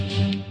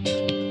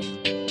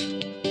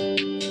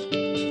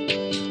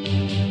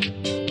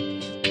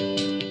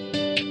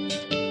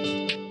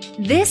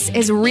This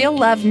is Real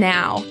Love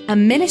Now, a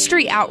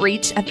ministry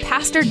outreach of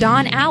Pastor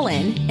Don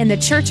Allen in the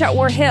church at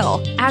War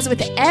Hill. As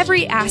with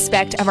every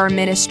aspect of our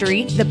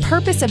ministry, the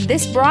purpose of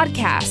this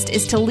broadcast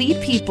is to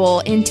lead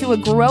people into a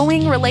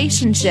growing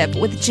relationship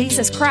with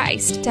Jesus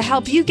Christ to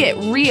help you get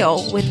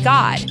real with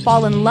God,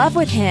 fall in love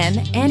with Him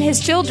and His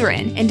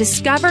children, and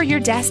discover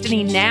your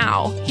destiny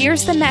now.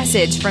 Here's the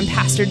message from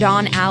Pastor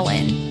Don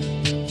Allen.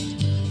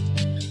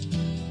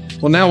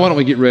 Well, now why don't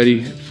we get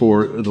ready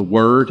for the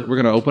Word.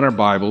 We're going to open our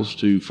Bibles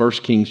to 1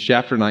 Kings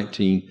chapter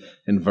 19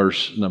 and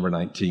verse number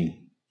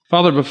 19.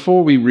 Father,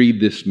 before we read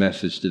this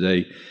message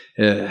today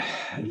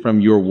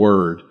from your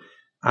Word,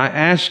 I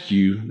ask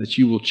you that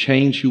you will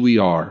change who we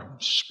are,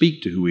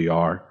 speak to who we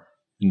are,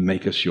 and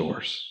make us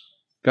yours.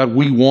 God,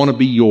 we want to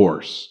be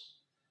yours.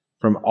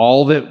 From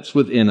all that's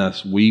within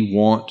us, we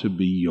want to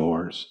be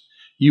yours.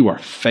 You are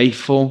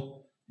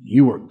faithful.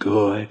 You are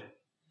good.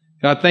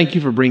 God, thank you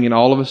for bringing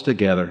all of us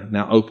together.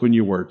 Now open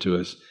your word to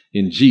us.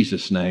 In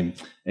Jesus' name,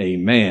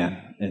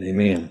 amen and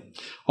amen.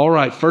 All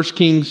right, 1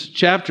 Kings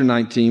chapter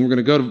 19. We're going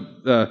to go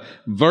to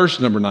verse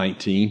number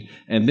 19,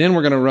 and then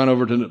we're going to run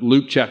over to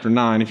Luke chapter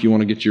 9 if you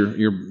want to get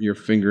your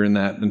finger in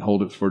that and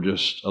hold it for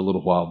just a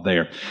little while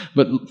there.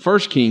 But 1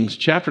 Kings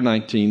chapter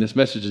 19, this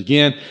message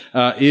again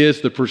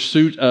is the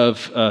pursuit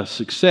of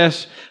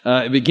success.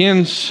 It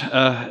begins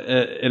at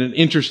an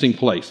interesting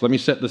place. Let me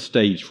set the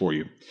stage for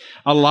you.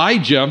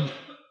 Elijah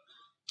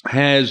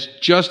has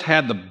just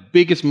had the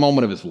biggest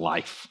moment of his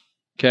life,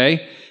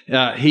 okay?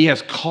 He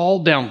has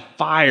called down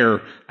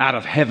fire out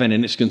of heaven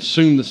and it's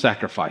consumed the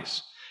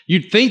sacrifice.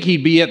 You'd think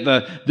he'd be at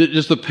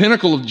just the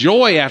pinnacle of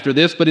joy after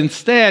this, but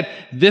instead,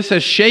 this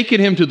has shaken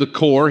him to the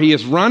core. He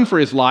has run for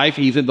his life.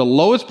 He's at the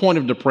lowest point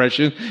of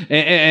depression,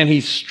 and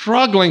he's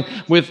struggling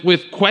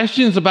with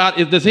questions about,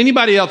 does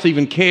anybody else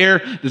even care?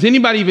 Does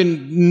anybody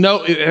even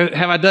know,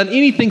 have I done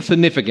anything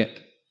significant?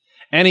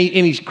 And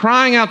he's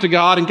crying out to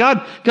God, and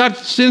God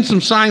sends some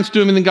signs to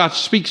him, and then God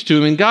speaks to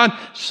him, and God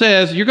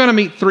says, you're going to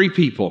meet three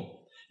people.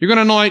 You're going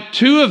to anoint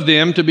two of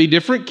them to be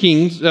different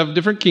kings of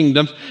different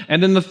kingdoms,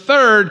 and then the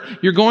third,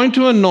 you're going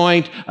to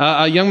anoint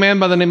a young man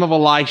by the name of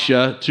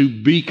Elisha to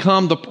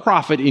become the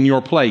prophet in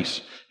your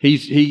place.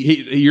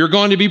 You're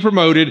going to be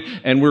promoted,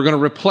 and we're going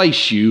to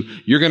replace you.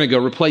 You're going to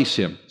go replace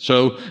him.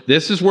 So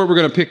this is where we're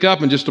going to pick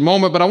up in just a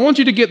moment, but I want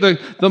you to get the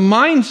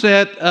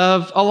mindset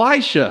of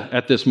Elisha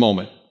at this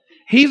moment.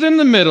 He's in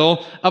the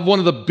middle of one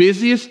of the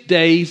busiest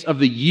days of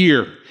the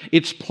year.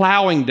 It's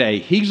plowing day.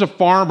 He's a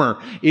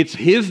farmer. It's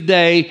his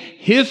day,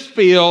 his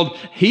field.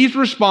 He's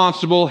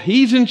responsible.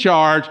 He's in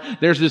charge.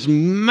 There's this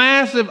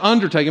massive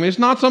undertaking. I mean, it's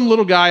not some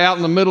little guy out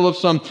in the middle of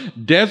some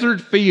desert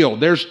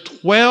field. There's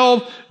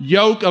 12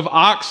 yoke of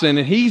oxen,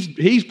 and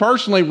he's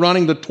personally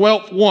running the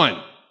 12th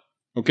one.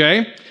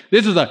 Okay?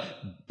 This is a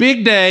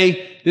big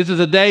day. This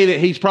is a day that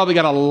he's probably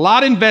got a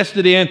lot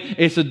invested in.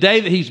 It's a day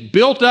that he's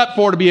built up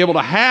for to be able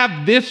to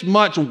have this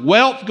much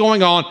wealth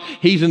going on.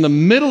 He's in the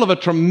middle of a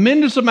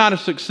tremendous amount of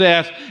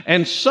success,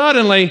 and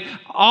suddenly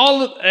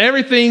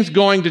everything's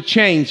going to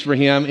change for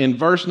him in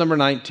verse number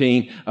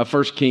 19 of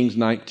 1 Kings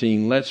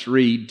 19. Let's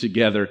read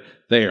together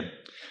there.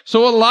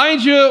 So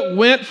Elijah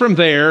went from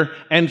there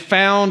and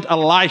found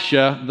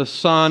Elisha, the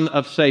son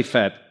of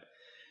Shaphat.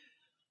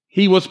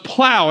 He was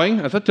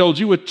plowing, as I told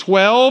you, with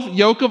 12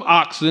 yoke of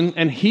oxen,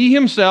 and he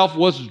himself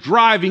was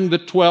driving the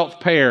 12th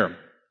pair.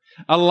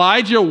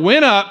 Elijah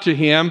went up to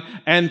him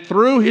and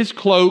threw his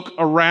cloak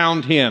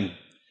around him.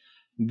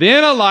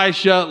 Then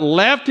Elisha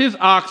left his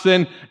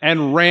oxen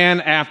and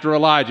ran after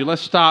Elijah.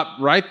 Let's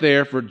stop right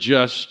there for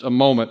just a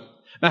moment.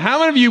 Now, how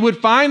many of you would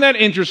find that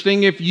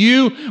interesting if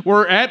you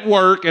were at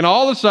work and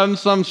all of a sudden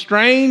some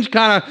strange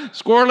kind of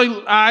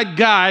squirrely-eyed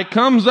guy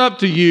comes up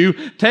to you,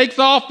 takes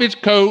off his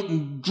coat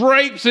and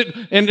drapes it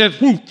and just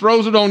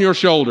throws it on your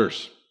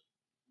shoulders?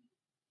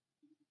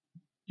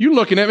 You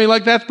looking at me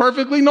like that's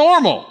perfectly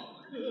normal.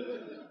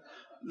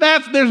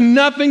 There's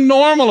nothing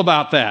normal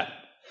about that.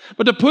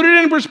 But to put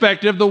it in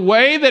perspective, the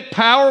way that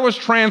power was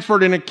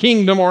transferred in a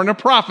kingdom or in a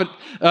prophet,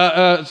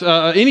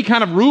 any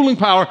kind of ruling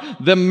power,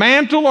 the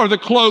mantle or the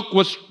cloak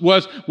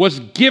was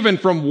given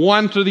from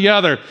one to the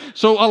other.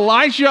 So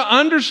Elisha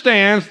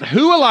understands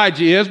who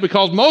Elijah is,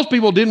 because most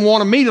people didn't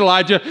want to meet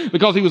Elijah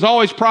because he was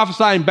always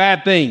prophesying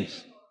bad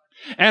things.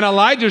 And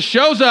Elijah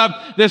shows up,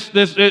 how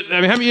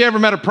many of you ever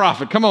met a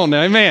prophet? Come on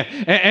now, amen.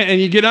 And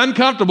you get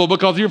uncomfortable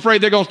because you're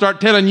afraid they're going to start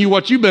telling you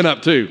what you've been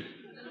up to.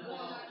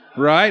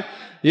 Right?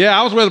 Yeah,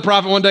 I was with a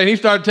prophet one day, and he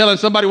started telling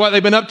somebody what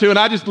they've been up to, and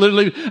I just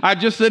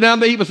sit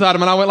down to eat beside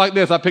him, and I went like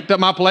this. I picked up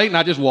my plate, and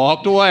I just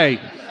walked away.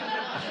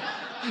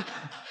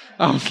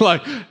 I was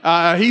like,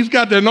 he's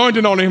got the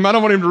anointing on him. I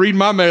don't want him to read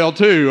my mail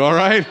too, all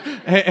right?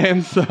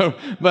 And so,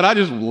 but I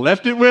just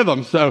left it with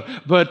him. So,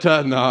 but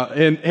no,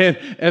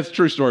 and that's a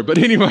true story. But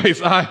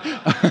anyways,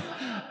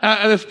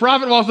 this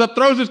prophet walks up,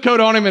 throws his coat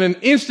on him, and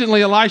then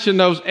instantly Elisha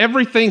knows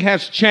everything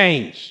has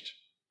changed.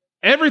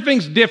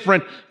 Everything's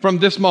different from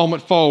this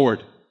moment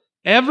forward.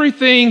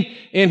 Everything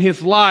in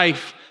his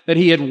life that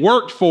he had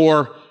worked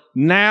for,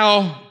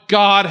 now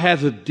God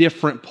has a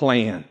different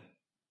plan.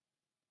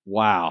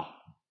 Wow.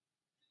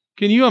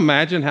 Can you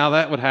imagine how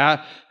that would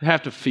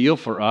have to feel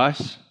for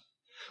us?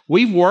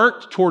 We've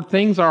worked toward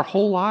things our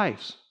whole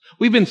lives.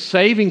 We've been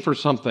saving for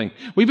something.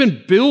 We've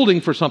been building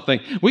for something.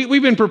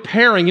 We've been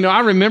preparing. I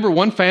remember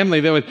one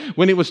family that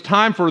when it was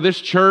time for this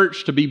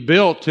church to be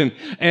built,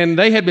 and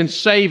they had been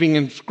saving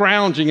and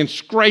scrounging and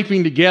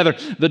scraping together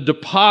the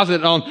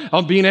deposit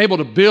on being able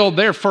to build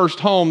their first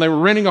home. They were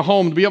renting a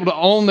home to be able to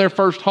own their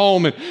first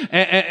home.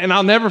 And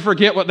I'll never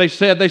forget what they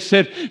said. They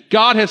said,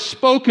 God has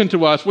spoken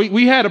to us.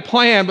 We had a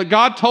plan, but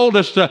God told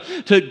us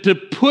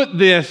to put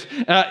this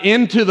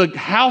into the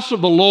house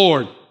of the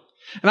Lord.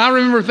 And I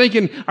remember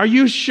thinking, are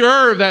you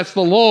sure that's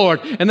the Lord?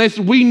 And they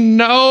said, we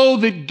know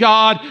that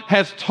God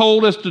has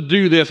told us to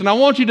do this. And I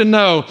want you to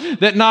know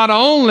that not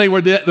only were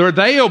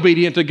they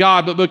obedient to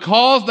God, but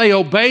because they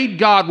obeyed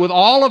God with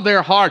all of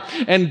their heart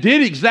and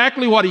did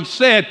exactly what He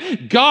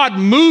said, God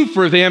moved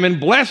for them and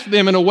blessed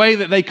them in a way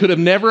that they could have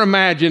never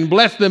imagined,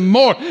 blessed them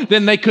more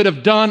than they could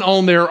have done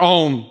on their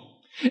own.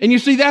 And you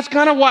see, that's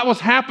kind of what was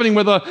happening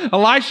with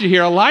Elisha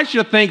here.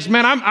 Elisha thinks,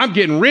 man, I'm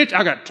getting rich.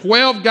 I got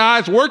 12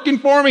 guys working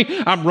for me.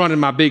 I'm running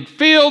my big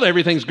field.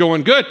 Everything's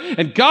going good.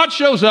 And God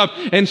shows up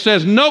and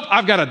says, nope,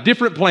 I've got a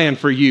different plan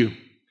for you.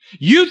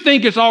 You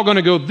think it's all going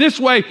to go this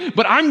way,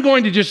 but I'm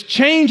going to just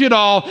change it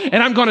all,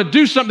 and I'm going to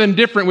do something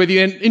different with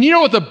you. And you know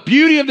what the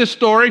beauty of this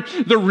story?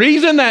 The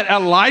reason that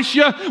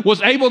Elisha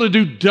was able to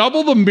do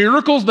double the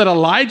miracles that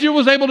Elijah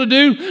was able to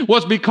do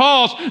was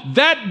because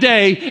that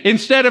day,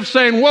 instead of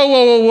saying,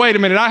 whoa, wait a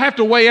minute, I have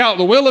to weigh out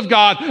the will of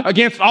God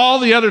against all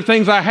the other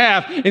things I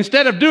have.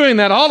 Instead of doing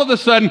that, all of a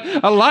sudden,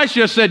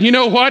 Elisha said, you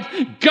know what?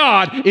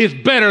 God is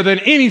better than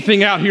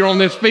anything out here on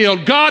this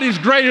field. God is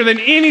greater than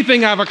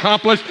anything I've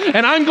accomplished,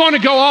 and I'm going to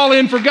go all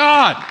in for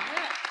God.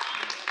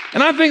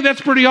 And I think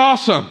that's pretty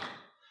awesome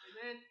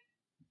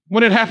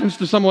when it happens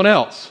to someone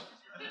else.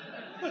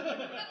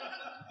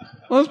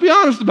 Well, let's be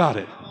honest about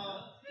it.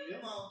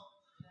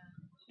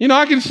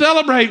 I can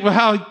celebrate with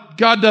how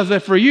God does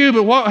that for you,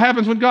 but what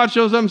happens when God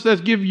shows up and says,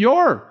 give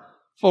your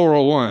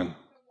 401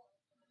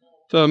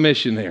 to a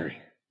missionary?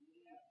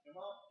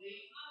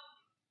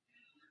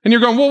 And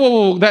you're going,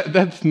 whoa,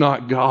 that's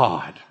not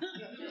God.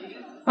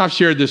 I've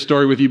shared this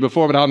story with you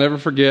before, but I'll never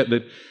forget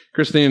that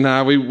Christine and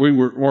I, we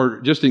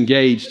were just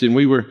engaged, and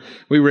we were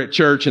at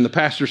church, and the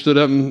pastor stood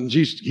up, and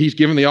he's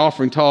giving the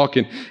offering talk,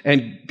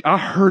 and I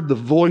heard the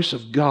voice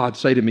of God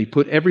say to me,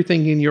 put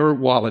everything in your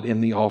wallet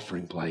in the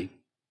offering plate.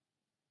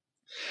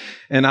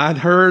 And I'd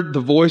heard the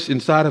voice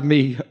inside of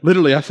me,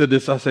 literally I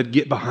said,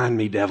 get behind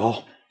me,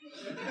 devil.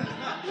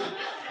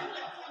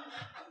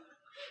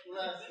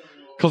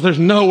 Because there's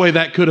no way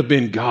that could have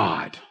been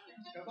God.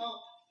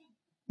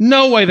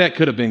 No way that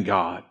could have been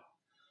God.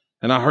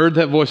 And I heard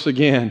that voice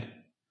again.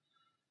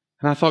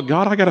 And I thought,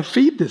 God, I got to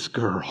feed this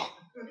girl.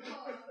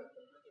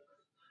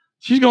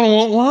 She's going to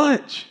want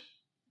lunch.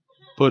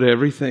 Put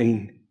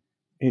everything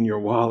in your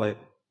wallet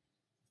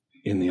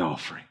in the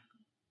offering.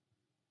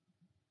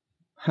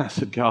 I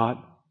said, God,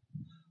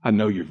 I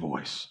know your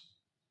voice.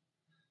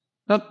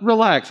 Now,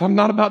 relax. I'm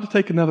not about to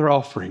take another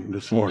offering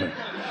this morning.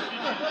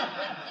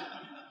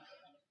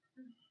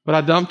 But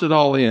I dumped it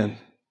all in.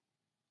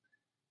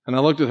 And I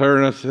looked at her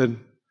and I said,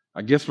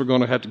 I guess we're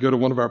going to have to go to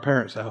one of our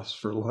parents' house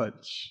for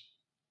lunch.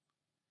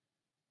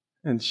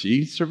 And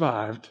she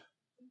survived.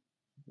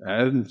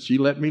 And she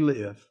let me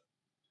live.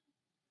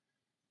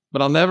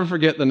 But I'll never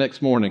forget the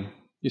next morning.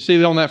 You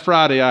see, on that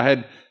Friday, I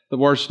had the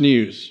worst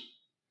news.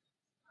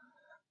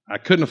 I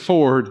couldn't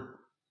afford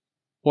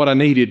what I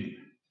needed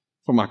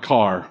for my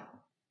car.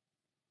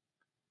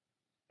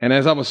 And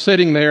as I was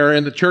sitting there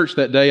in the church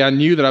that day, I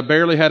knew that I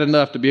barely had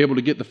enough to be able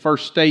to get the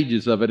first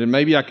stages of it. And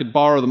maybe I could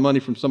borrow the money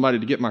from somebody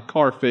to get my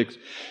car fixed.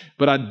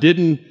 But I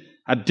didn't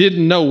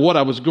know what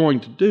I was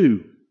going to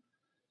do.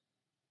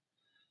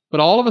 But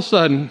all of a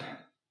sudden,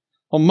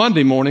 on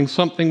Monday morning,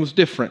 something was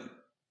different.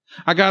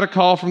 I got a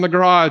call from the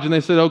garage, and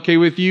they said, okay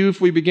with you if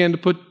we begin to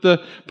put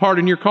the part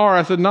in your car?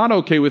 I said, not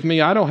okay with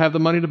me. I don't have the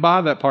money to buy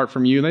that part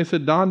from you. And they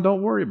said, Don,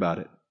 don't worry about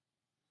it.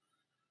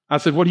 I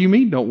said, what do you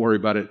mean don't worry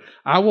about it?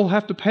 I will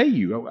have to pay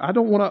you. I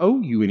don't want to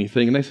owe you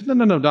anything. And they said,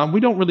 no, Don,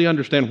 we don't really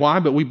understand why,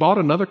 but we bought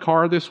another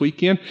car this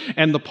weekend,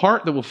 and the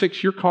part that will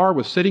fix your car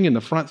was sitting in the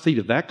front seat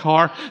of that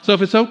car. So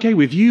if it's okay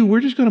with you,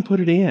 we're just going to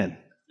put it in.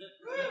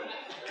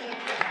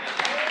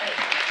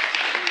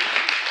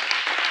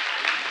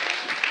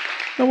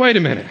 Now, wait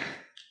a minute.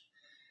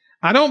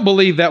 I don't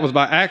believe that was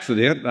by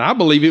accident. I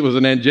believe it was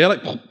an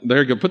angelic.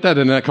 There you go. Put that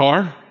in that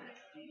car.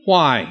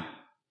 Why?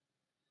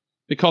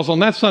 Because on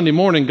that Sunday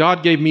morning,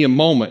 God gave me a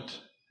moment,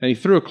 and He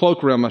threw a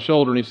cloak around my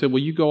shoulder, and He said, will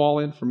you go all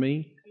in for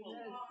me?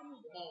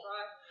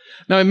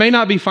 Now, it may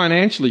not be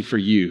financially for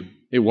you.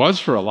 It was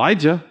for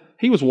Elijah.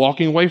 He was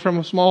walking away from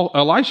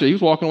Elisha, he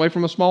was walking away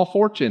from a small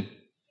fortune.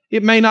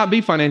 It may not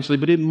be financially,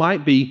 but it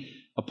might be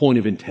a point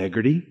of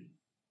integrity,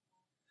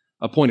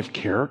 a point of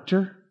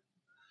character,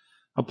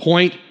 a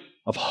point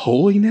of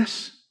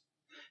holiness.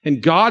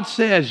 And God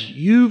says,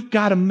 you've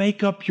got to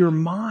make up your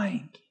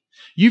mind.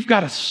 You've got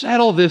to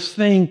settle this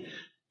thing.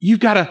 You've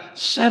got to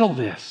settle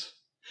this.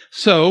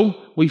 So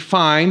we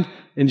find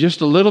and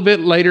just a little bit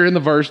later in the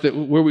verse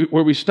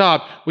where we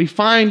stop, we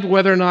find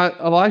whether or not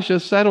Elisha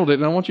settled it.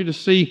 And I want you to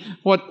see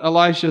what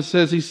Elisha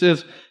says. He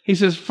says,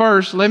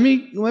 first, let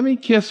me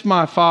kiss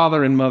my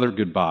father and mother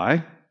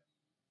goodbye.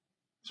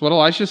 That's what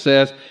Elisha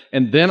says.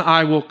 And then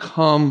I will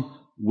come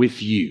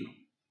with you.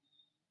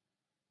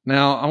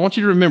 Now, I want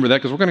you to remember that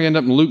because we're going to end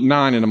up in Luke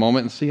 9 in a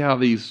moment and see how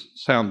these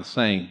sound the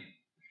same.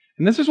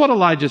 And this is what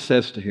Elijah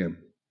says to him.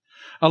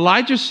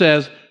 Elijah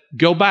says,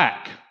 go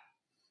back.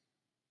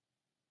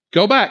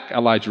 Go back,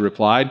 Elijah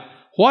replied.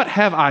 What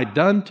have I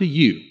done to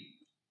you?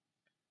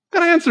 What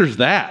kind of answer is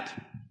that?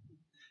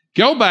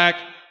 Go back.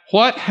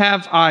 What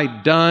have I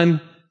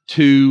done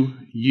to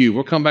you?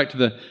 We'll come back to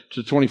the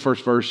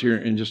 21st verse here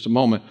in just a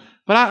moment.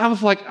 But I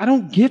was like, I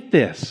don't get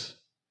this.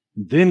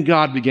 Then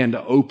God began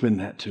to open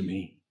that to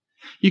me.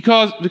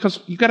 Because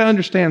you got to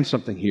understand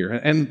something here.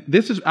 And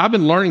I've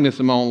been learning this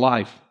in my own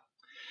life.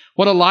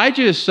 What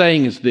Elijah is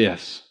saying is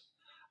this.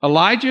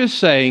 Elijah is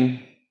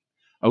saying,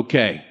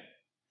 okay,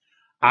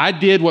 I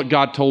did what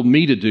God told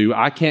me to do.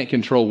 I can't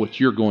control what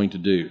you're going to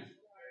do.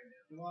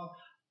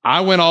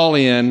 I went all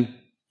in,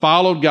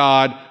 followed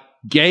God,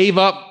 gave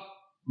up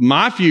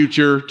my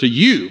future to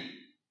you.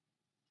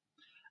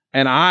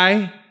 And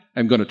I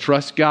am going to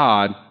trust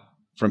God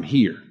from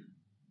here.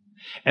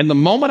 And the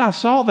moment I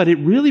saw that, it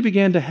really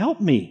began to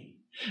help me.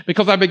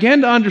 Because I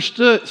began to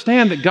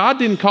understand that God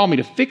didn't call me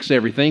to fix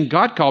everything.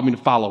 God called me to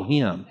follow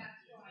Him.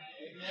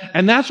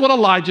 And that's what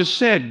Elijah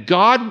said.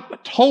 God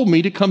told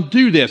me to come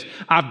do this.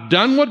 I've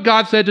done what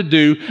God said to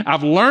do.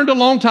 I've learned a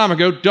long time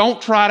ago,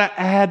 don't try to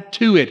add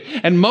to it.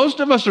 And most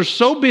of us are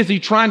so busy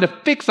trying to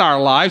fix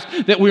our lives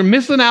that we're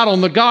missing out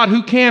on the God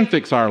who can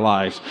fix our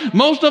lives.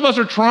 Most of us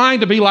are trying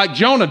to be like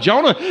Jonah.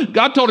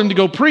 God told him to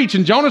go preach,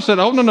 and Jonah said,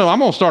 oh, no, I'm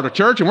going to start a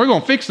church, and we're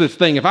going to fix this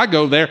thing if I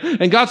go there.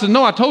 And God said,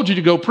 no, I told you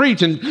to go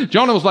preach. And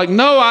Jonah was like,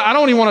 no, I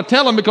don't even want to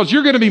tell him because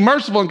you're going to be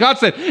merciful. And God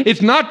said,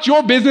 it's not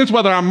your business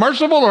whether I'm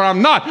merciful or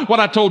I'm not. What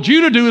I told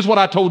you to do is what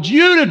I told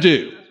you to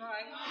do.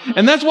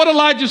 And that's what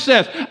Elijah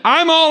says.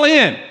 I'm all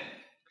in.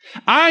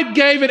 I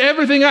gave it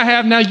everything I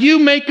have. Now you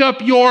make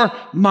up your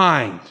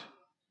mind. And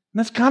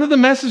that's kind of the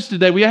message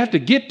today we have to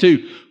get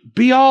to.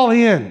 Be all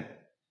in.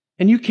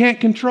 And you can't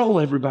control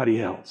everybody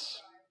else.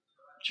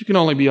 But you can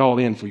only be all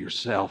in for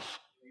yourself.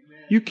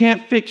 You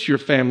can't fix your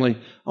family.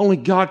 Only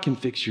God can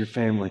fix your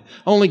family.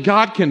 Only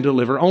God can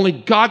deliver. Only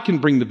God can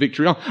bring the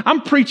victory.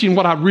 I'm preaching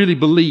what I really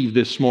believe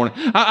this morning.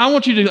 I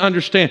want you to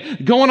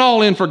understand, going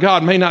all in for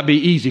God may not be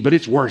easy, but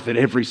it's worth it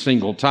every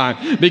single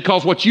time.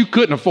 Because what you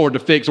couldn't afford to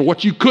fix or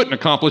what you couldn't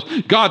accomplish,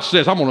 God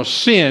says, I'm going to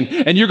send,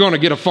 and you're going to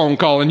get a phone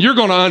call, and you're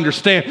going to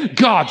understand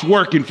God's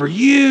working for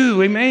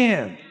you.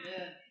 Amen.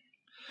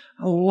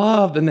 I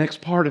love the next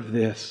part of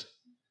this.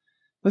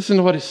 Listen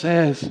to what it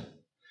says.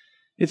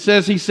 He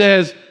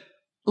says,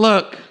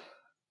 look,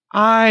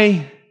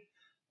 not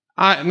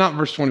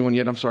verse 21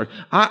 yet, I'm sorry.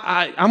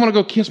 I'm going to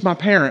go kiss my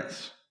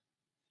parents.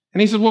 And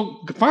he said,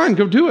 well, fine,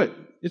 go do it.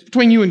 It's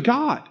between you and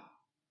God.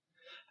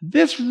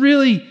 This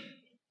really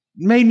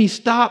made me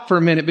stop for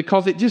a minute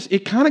because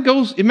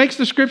it makes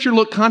the scripture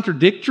look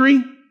contradictory.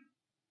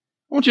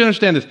 I want you to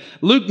understand this.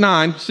 Luke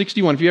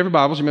 9:61, if you have your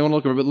Bibles, you may want to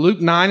look over it, but Luke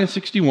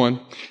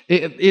 9:61,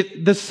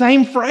 the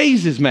same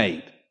phrase is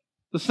made.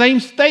 The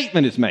same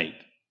statement is made.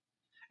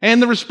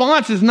 And the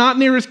response is not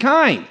near as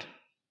kind.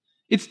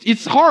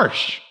 It's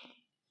harsh.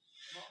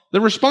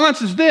 The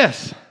response is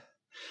this.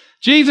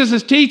 Jesus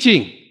is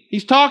teaching.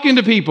 He's talking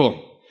to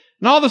people.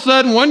 And all of a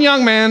sudden, one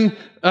young man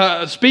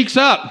speaks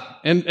up.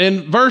 And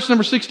in verse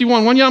number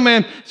 61, one young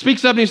man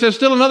speaks up and he says,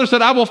 still another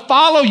said, I will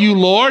follow you,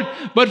 Lord,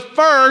 but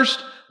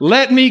first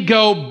let me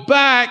go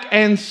back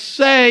and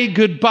say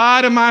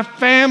goodbye to my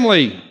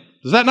family.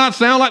 Does that not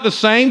sound like the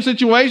same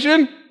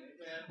situation?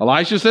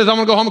 Elisha says, I'm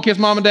going to go home and kiss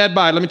mom and dad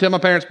bye. Let me tell my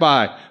parents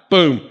bye.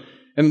 Boom.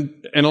 And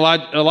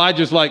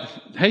Elijah's like,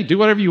 hey, do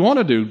whatever you want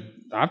to do.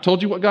 I've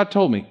told you what God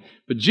told me.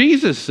 But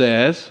Jesus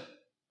says,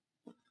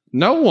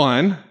 no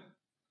one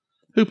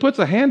who puts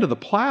a hand to the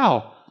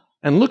plow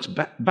and looks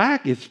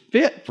back is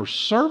fit for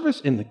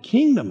service in the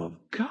kingdom of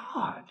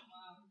God.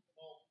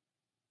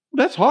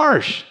 That's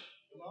harsh.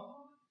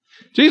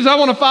 Jesus, I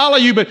want to follow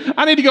you, but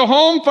I need to go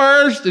home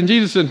first. And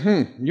Jesus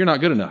said, you're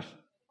not good enough.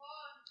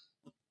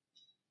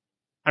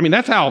 I mean,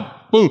 that's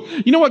how, boom.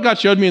 You know what God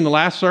showed me in the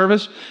last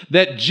service?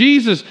 That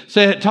Jesus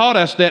taught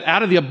us that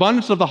out of the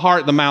abundance of the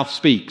heart, the mouth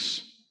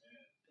speaks.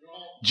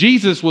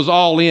 Jesus was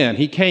all in.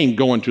 He came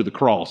going to the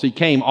cross. He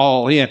came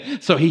all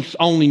in. So he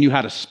only knew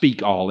how to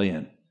speak all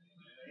in.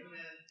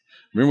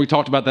 Remember we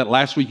talked about that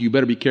last week? You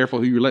better be careful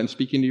who you're letting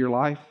speak into your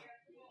life.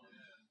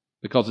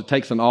 Because it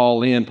takes an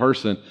all-in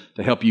person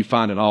to help you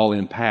find an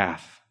all-in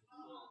path.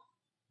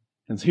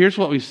 And here's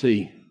what we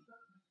see.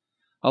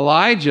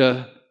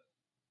 Elijah,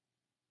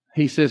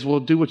 he says, well,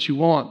 do what you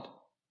want.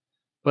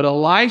 But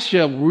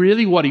Elisha,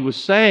 really what he was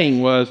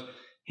saying was,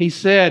 he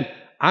said,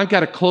 I've got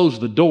to close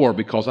the door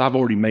because I've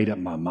already made up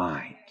my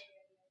mind.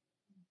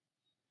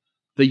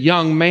 The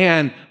young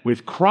man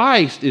with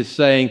Christ is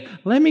saying,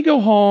 let me go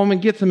home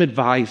and get some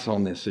advice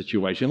on this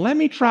situation. Let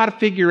me try to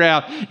figure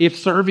out if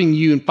serving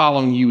you and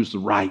following you is the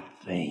right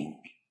thing.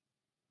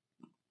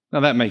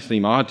 Now, that may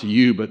seem odd to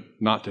you, but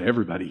not to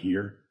everybody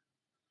here.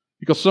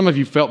 Because some of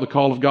you felt the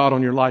call of God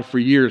on your life for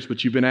years,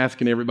 but you've been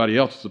asking everybody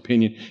else's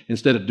opinion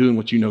instead of doing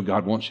what you know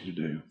God wants you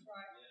to do.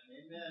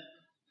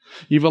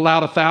 You've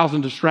allowed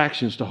 1,000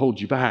 distractions to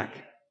hold you back.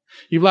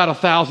 You've allowed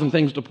 1,000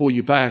 things to pull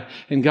you back.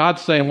 And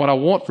God's saying, what I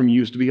want from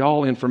you is to be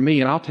all in for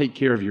me, and I'll take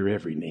care of your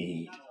every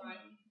need.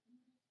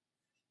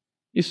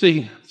 You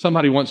see,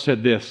 somebody once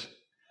said this.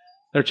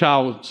 Their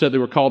child said they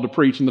were called to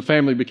preach, and the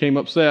family became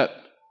upset.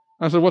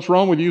 I said, what's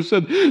wrong with you? He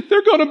said,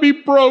 they're going to be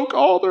broke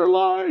all their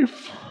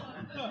life.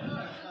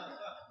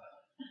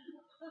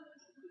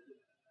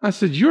 I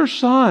said, your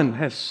son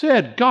has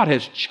said God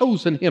has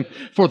chosen him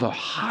for the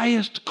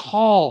highest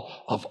call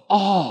of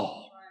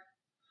all.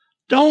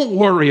 Don't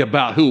worry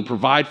about who will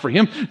provide for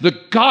him. The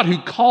God who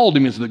called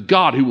him is the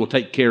God who will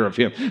take care of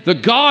him. The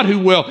God who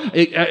will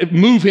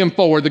move him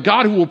forward. The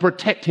God who will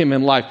protect him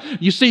in life.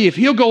 You see, if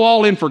he'll go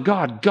all in for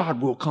God,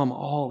 God will come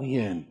all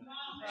in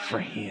for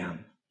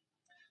him.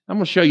 I'm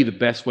going to show you the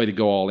best way to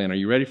go all in. Are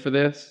you ready for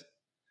this?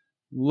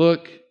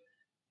 Look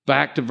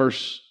back to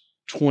verse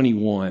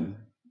 21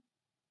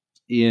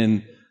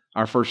 in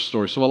our first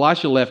story. So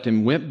Elisha left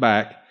him, went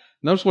back.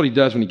 Notice what he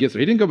does when he gets there.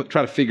 He didn't go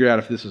try to figure out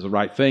if this is the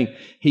right thing.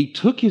 He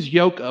took his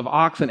yoke of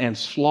oxen and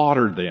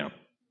slaughtered them.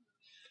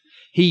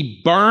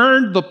 He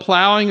burned the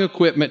plowing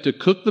equipment to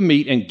cook the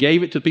meat and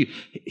gave it to people.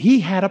 He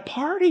had a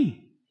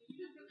party.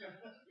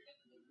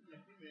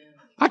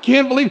 I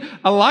can't believe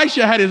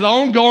Elisha had his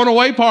own going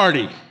away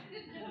party.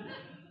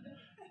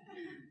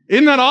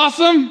 Isn't that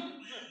awesome?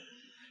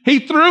 He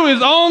threw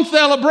his own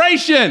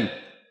celebration.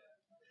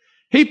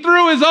 He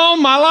threw his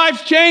own my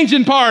life's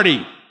changing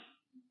party.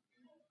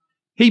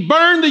 He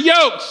burned the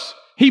yokes.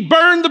 He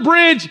burned the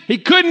bridge. He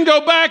couldn't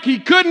go back. He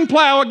couldn't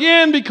plow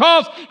again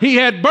because he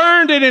had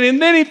burned it.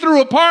 And then he threw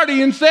a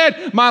party and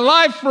said, my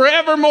life's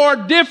forevermore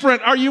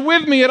different. Are you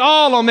with me at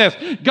all on this?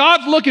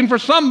 God's looking for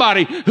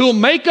somebody who'll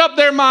make up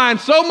their mind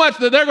so much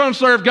that they're going to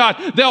serve God.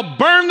 They'll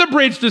burn the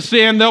bridge to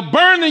sin. They'll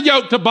burn the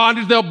yoke to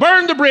bondage. They'll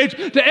burn the bridge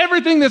to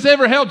everything that's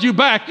ever held you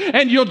back.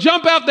 And you'll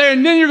jump out there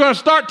and then you're going to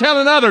start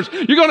telling others.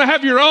 You're going to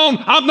have your own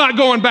I'm not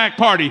going back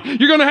party.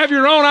 You're going to have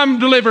your own I'm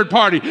delivered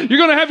party. You're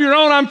going to have your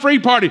own I'm free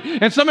party.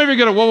 And some of you are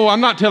going to, whoa,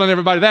 I'm not telling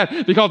everybody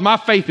that because my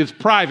faith is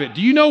private.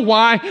 Do you know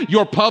why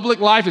your public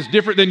life is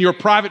different than your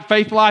private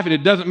faith life and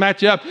it doesn't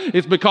match up?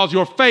 It's because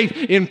your faith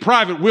in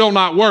private will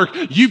not work.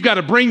 You've got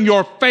to bring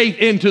your faith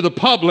into the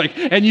public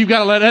and you've got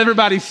to let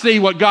everybody see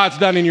what God's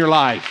done in your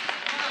life.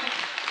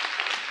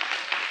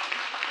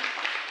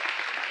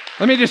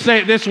 Let me just say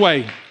it this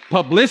way.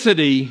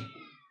 Publicity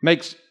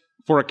makes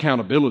for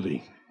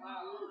accountability.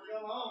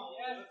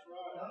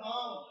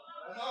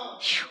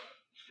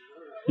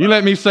 You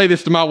let me say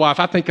this to my wife,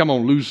 I think I'm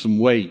going to lose some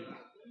weight.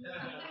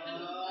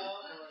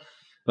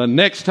 The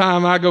next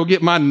time I go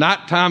get my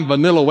nighttime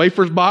vanilla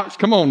wafers box,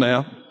 come on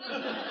now.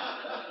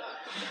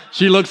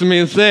 She looks at me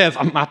and says,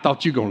 I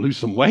thought you were going to lose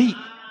some weight.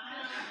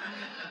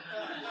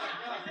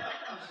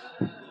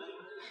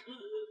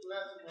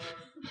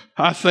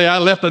 I say, I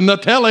left the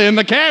Nutella in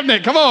the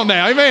cabinet. Come on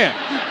now, amen.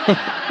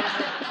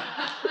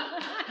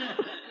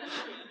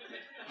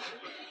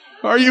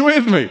 Are you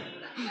with me?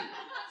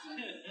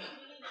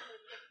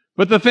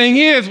 But the thing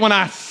is, when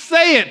I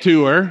say it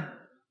to her,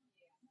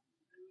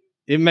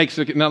 it makes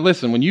it. Now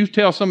listen, when you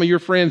tell some of your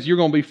friends you're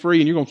going to be free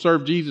and you're going to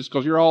serve Jesus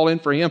because you're all in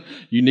for him,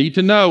 you need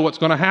to know what's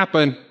going to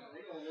happen.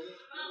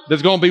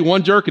 There's going to be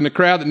one jerk in the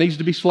crowd that needs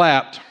to be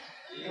slapped.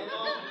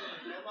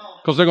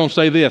 Because they're going to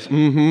say this,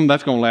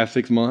 that's going to last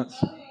 6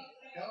 months.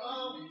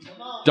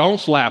 Don't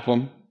slap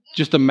them.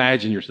 Just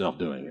imagine yourself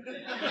doing it.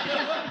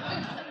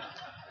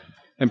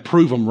 And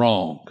prove them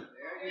wrong.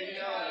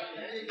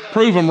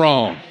 Prove them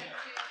wrong.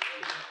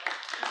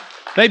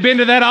 They've been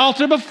to that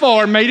altar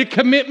before, made a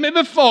commitment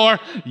before.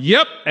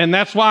 Yep, and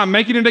that's why I'm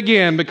making it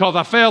again, because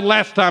I failed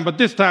last time, but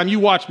this time you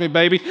watch me,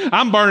 baby.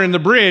 I'm burning the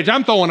bridge.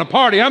 I'm throwing a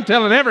party. I'm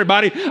telling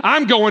everybody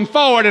I'm going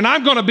forward, and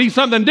I'm going to be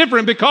something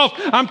different because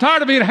I'm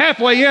tired of being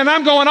halfway in.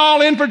 I'm going all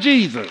in for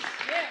Jesus.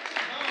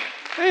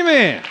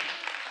 Amen.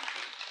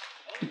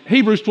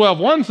 Hebrews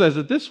 12:1 says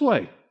it this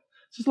way. It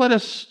says, let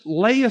us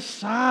lay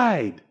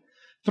aside,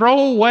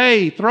 throw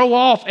away, throw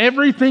off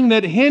everything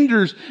that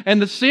hinders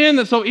and the sin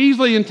that so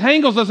easily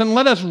entangles us, and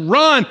let us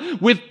run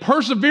with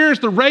perseverance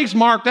the race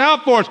marked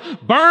out for us.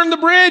 Burn the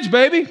bridge,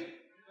 baby. Come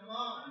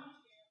on.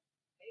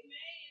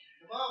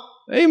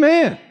 Amen.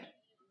 Amen.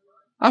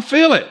 I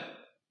feel it.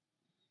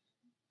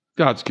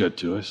 God's good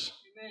to us.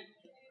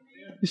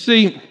 You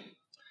see,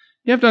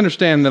 you have to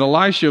understand that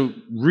Elisha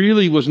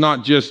really was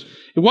not just,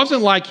 it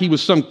wasn't like he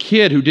was some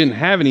kid who didn't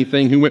have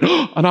anything who went,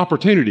 an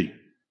opportunity.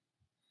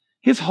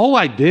 His whole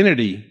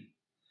identity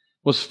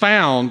was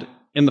found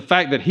in the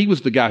fact that he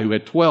was the guy who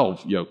had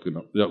 12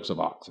 yokes of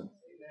oxen.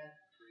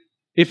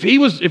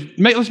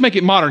 Let's make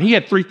it modern. He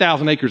had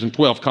 3,000 acres and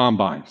 12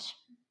 combines.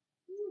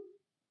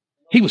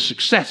 He was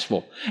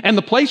successful. And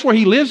the place where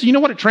he lives, you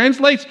know what it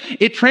translates?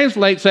 It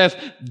translates as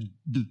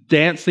the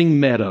dancing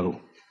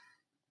meadow.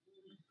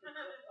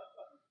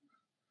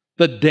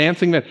 The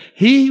dancing man.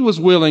 He was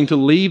willing to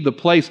leave the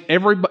place,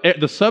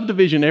 the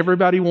subdivision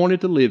everybody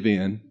wanted to live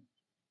in,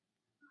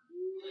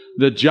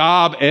 the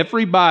job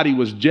everybody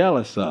was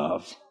jealous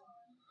of,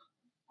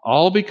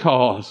 all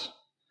because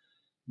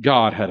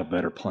God had a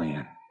better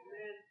plan.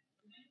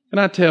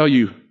 And I tell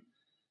you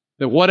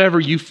that whatever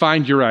you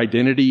find your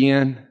identity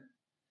in,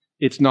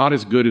 it's not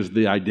as good as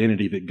the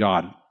identity that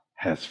God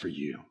has for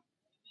you.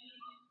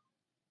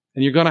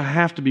 And you're going to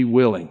have to be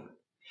willing.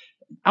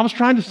 I was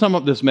trying to sum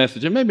up this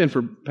message. It may have been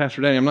for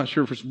Pastor Danny. I'm not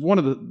sure if it's one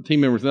of the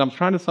team members. And I was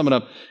trying to sum it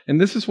up. And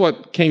this is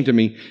what came to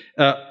me.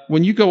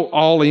 When you go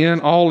all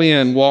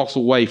in walks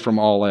away from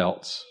all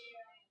else.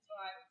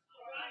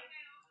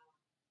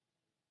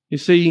 You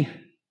see,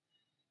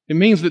 it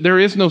means that there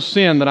is no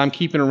sin that I'm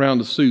keeping around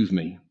to soothe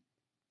me.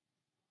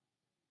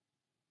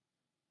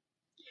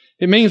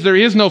 It means there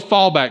is no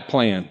fallback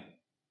plan.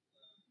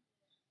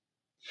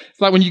 It's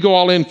like when you go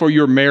all in for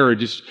your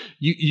marriage,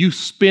 you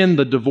spend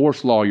the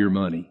divorce lawyer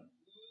money.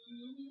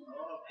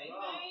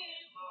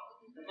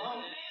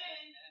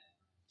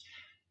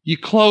 You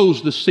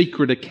close the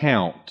secret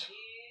account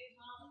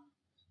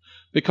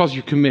because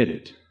you're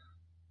committed.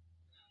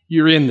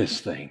 You're in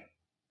this thing.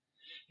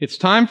 It's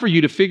time for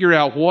you to figure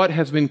out what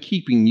has been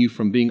keeping you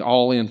from being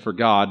all in for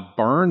God.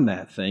 Burn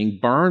that thing,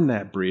 burn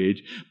that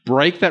bridge,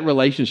 break that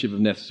relationship if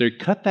necessary,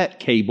 cut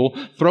that cable,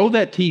 throw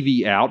that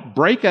TV out,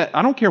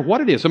 I don't care what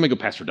it is. Somebody go,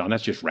 Pastor Don,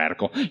 that's just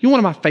radical. You know, one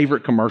of my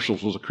favorite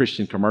commercials was a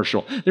Christian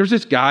commercial. There's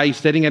this guy, he's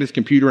sitting at his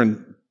computer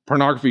and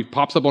pornography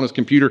pops up on his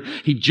computer.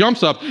 He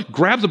jumps up,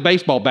 grabs a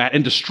baseball bat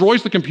and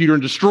destroys the computer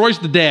and destroys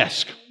the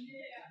desk.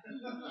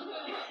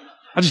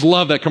 I just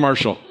love that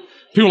commercial.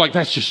 People are like,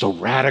 that's just so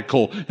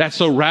radical. That's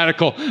so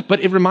radical. But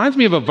it reminds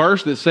me of a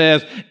verse that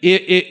says,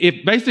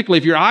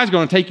 if your eye's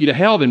going to take you to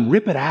hell, then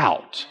rip it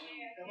out.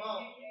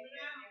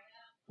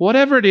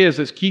 Whatever it is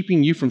that's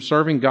keeping you from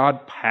serving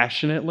God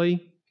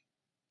passionately,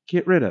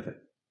 get rid of it.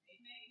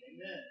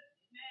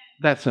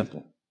 That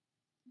simple.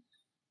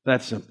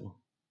 That simple.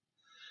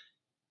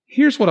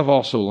 Here's what I've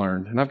also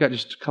learned, and I've got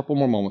just a couple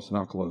more moments and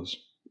I'll close.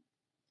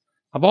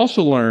 I've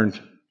also learned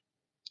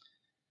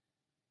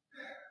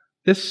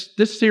this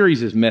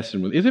series is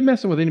messing with. Is it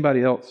messing with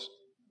anybody else?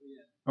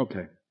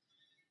 Okay.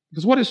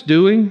 Because what it's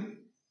doing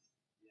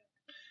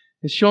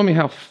is showing me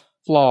how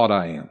flawed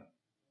I am.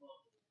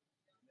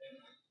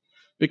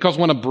 Because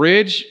when a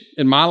bridge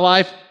in my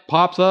life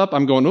pops up,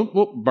 I'm going,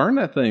 oh, burn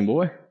that thing,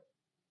 boy.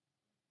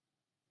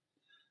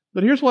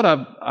 But here's what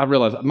I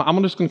realized.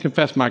 I'm just going to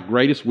confess my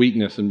greatest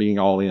weakness in being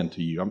all in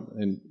to you.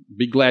 And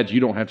be glad you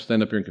don't have to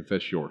stand up here and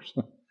confess yours.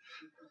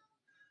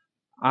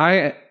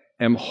 I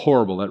am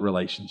horrible at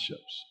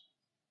relationships.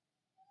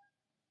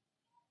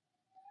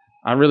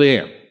 I really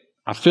am.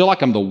 I feel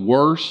like I'm the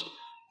worst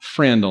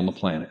friend on the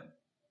planet.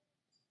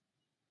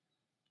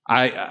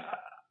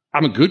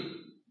 I'm a good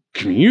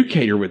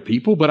communicator with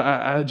people, but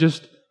I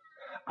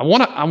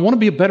want to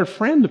be a better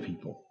friend to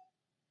people.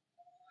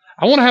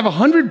 I want to have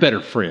 100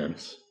 better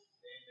friends.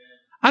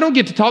 I don't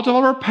get to talk to all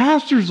of our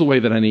pastors the way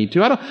that I need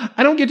to.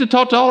 I don't get to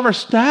talk to all of our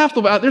staff.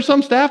 There's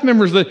some staff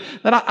members that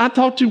I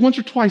talk to once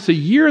or twice a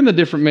year in the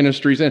different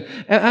ministries, and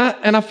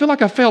I feel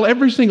like I fail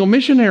every single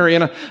missionary.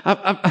 And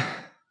I'm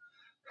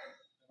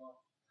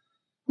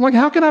like,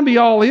 how can I be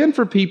all in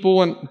for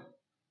people? And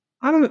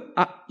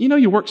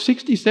you work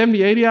 60,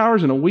 70, 80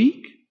 hours in a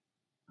week.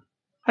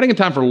 I didn't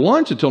get time for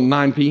lunch until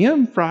 9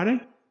 p.m. Friday.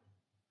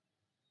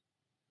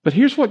 But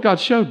here's what God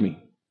showed me.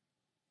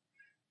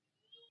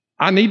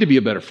 I need to be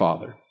a better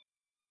father.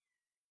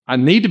 I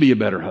need to be a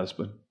better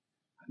husband.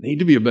 I need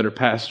to be a better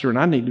pastor, and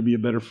I need to be a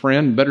better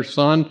friend, better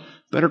son,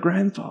 better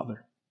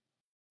grandfather.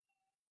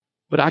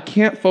 But I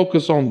can't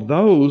focus on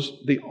those.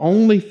 The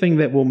only thing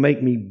that will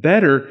make me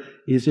better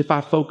is if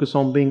I focus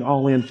on being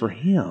all in for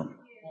Him.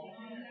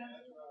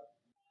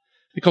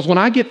 Because when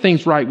I get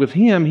things right with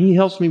Him, He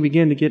helps me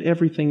begin to get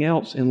everything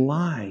else in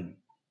line.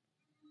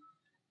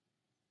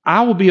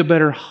 I will be a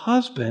better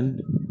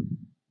husband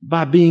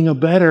by being a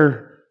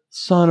better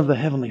son of the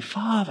Heavenly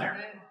Father.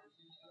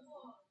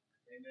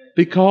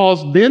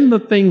 Because then the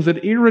things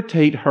that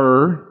irritate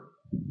her,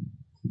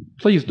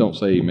 please don't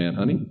say amen,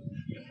 honey.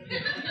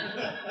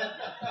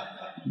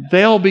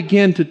 They'll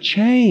begin to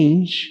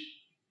change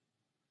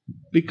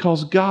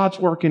because God's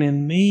working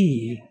in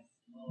me.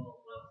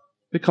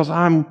 Because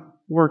I'm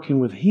working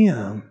with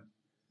Him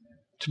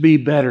to be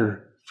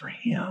better for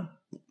Him.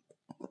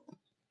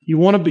 You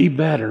want to be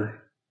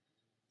better.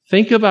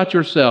 Think about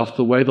yourself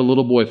the way the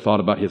little boy thought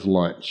about his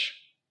lunch.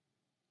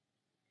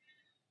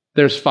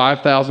 There's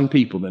 5,000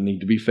 people that need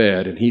to be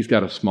fed, and he's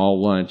got a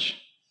small lunch,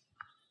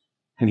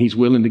 and he's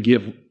willing to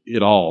give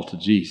it all to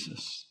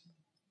Jesus.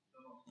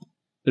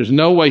 There's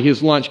no way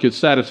his lunch could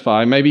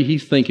satisfy. Maybe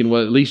he's thinking,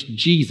 well, at least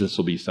Jesus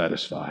will be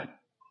satisfied.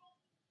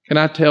 Can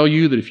I tell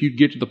you that if you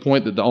get to the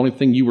point that the only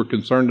thing you were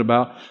concerned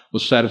about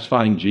was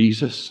satisfying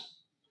Jesus,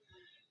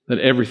 that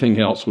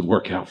everything else would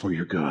work out for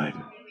your good?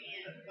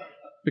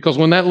 Because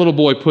when that little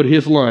boy put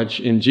his lunch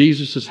in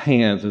Jesus'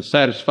 hands and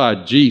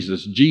satisfied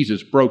Jesus,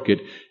 Jesus broke it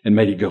and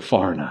made it go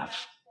far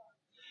enough.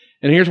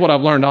 And here's what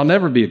I've learned. I'll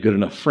never be a good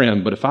enough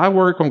friend, but if I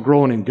work on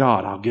growing in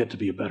God, I'll get to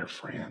be a better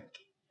friend.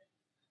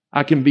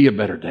 I can be a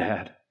better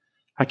dad.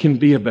 I can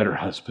be a better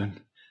husband.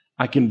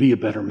 I can be a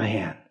better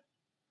man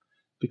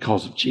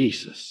because of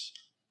Jesus.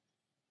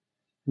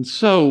 And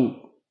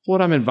so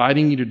what I'm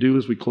inviting you to do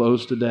as we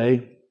close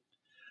today,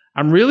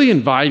 I'm really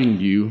inviting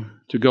you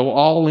to go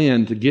all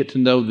in to get to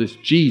know this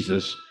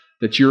Jesus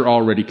that you're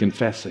already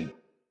confessing.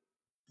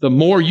 The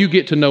more you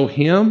get to know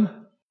Him,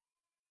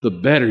 the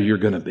better you're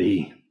going to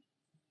be.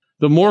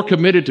 The more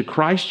committed to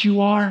Christ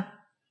you are,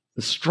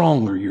 the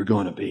stronger you're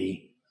going to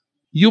be.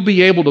 You'll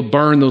be able to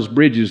burn those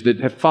bridges that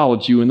have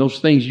followed you and those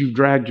things you've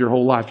dragged your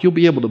whole life. You'll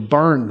be able to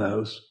burn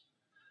those,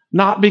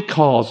 not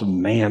because of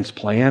man's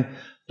plan,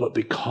 but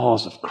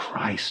because of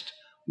Christ's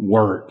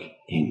work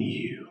in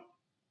you.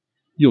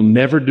 You'll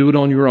never do it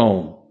on your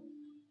own,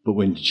 but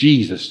when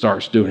Jesus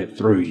starts doing it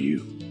through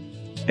you,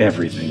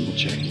 everything will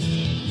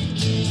change.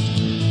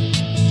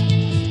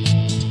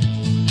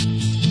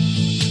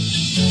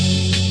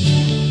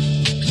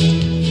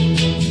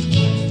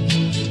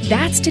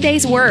 That's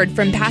today's word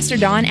from Pastor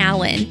Don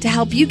Allen to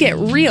help you get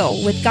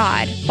real with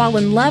God, fall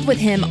in love with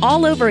Him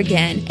all over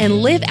again,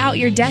 and live out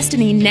your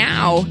destiny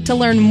now. To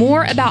learn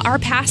more about our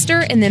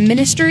pastor and the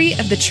ministry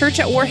of the Church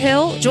at War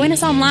Hill, join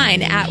us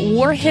online at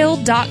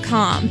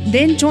warhill.com.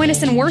 Then join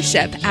us in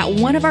worship at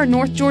one of our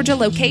North Georgia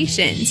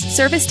locations.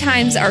 Service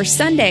times are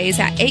Sundays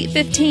at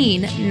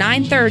 8:15,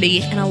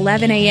 9:30, and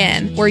 11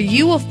 a.m., where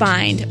you will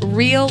find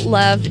real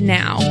love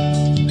now.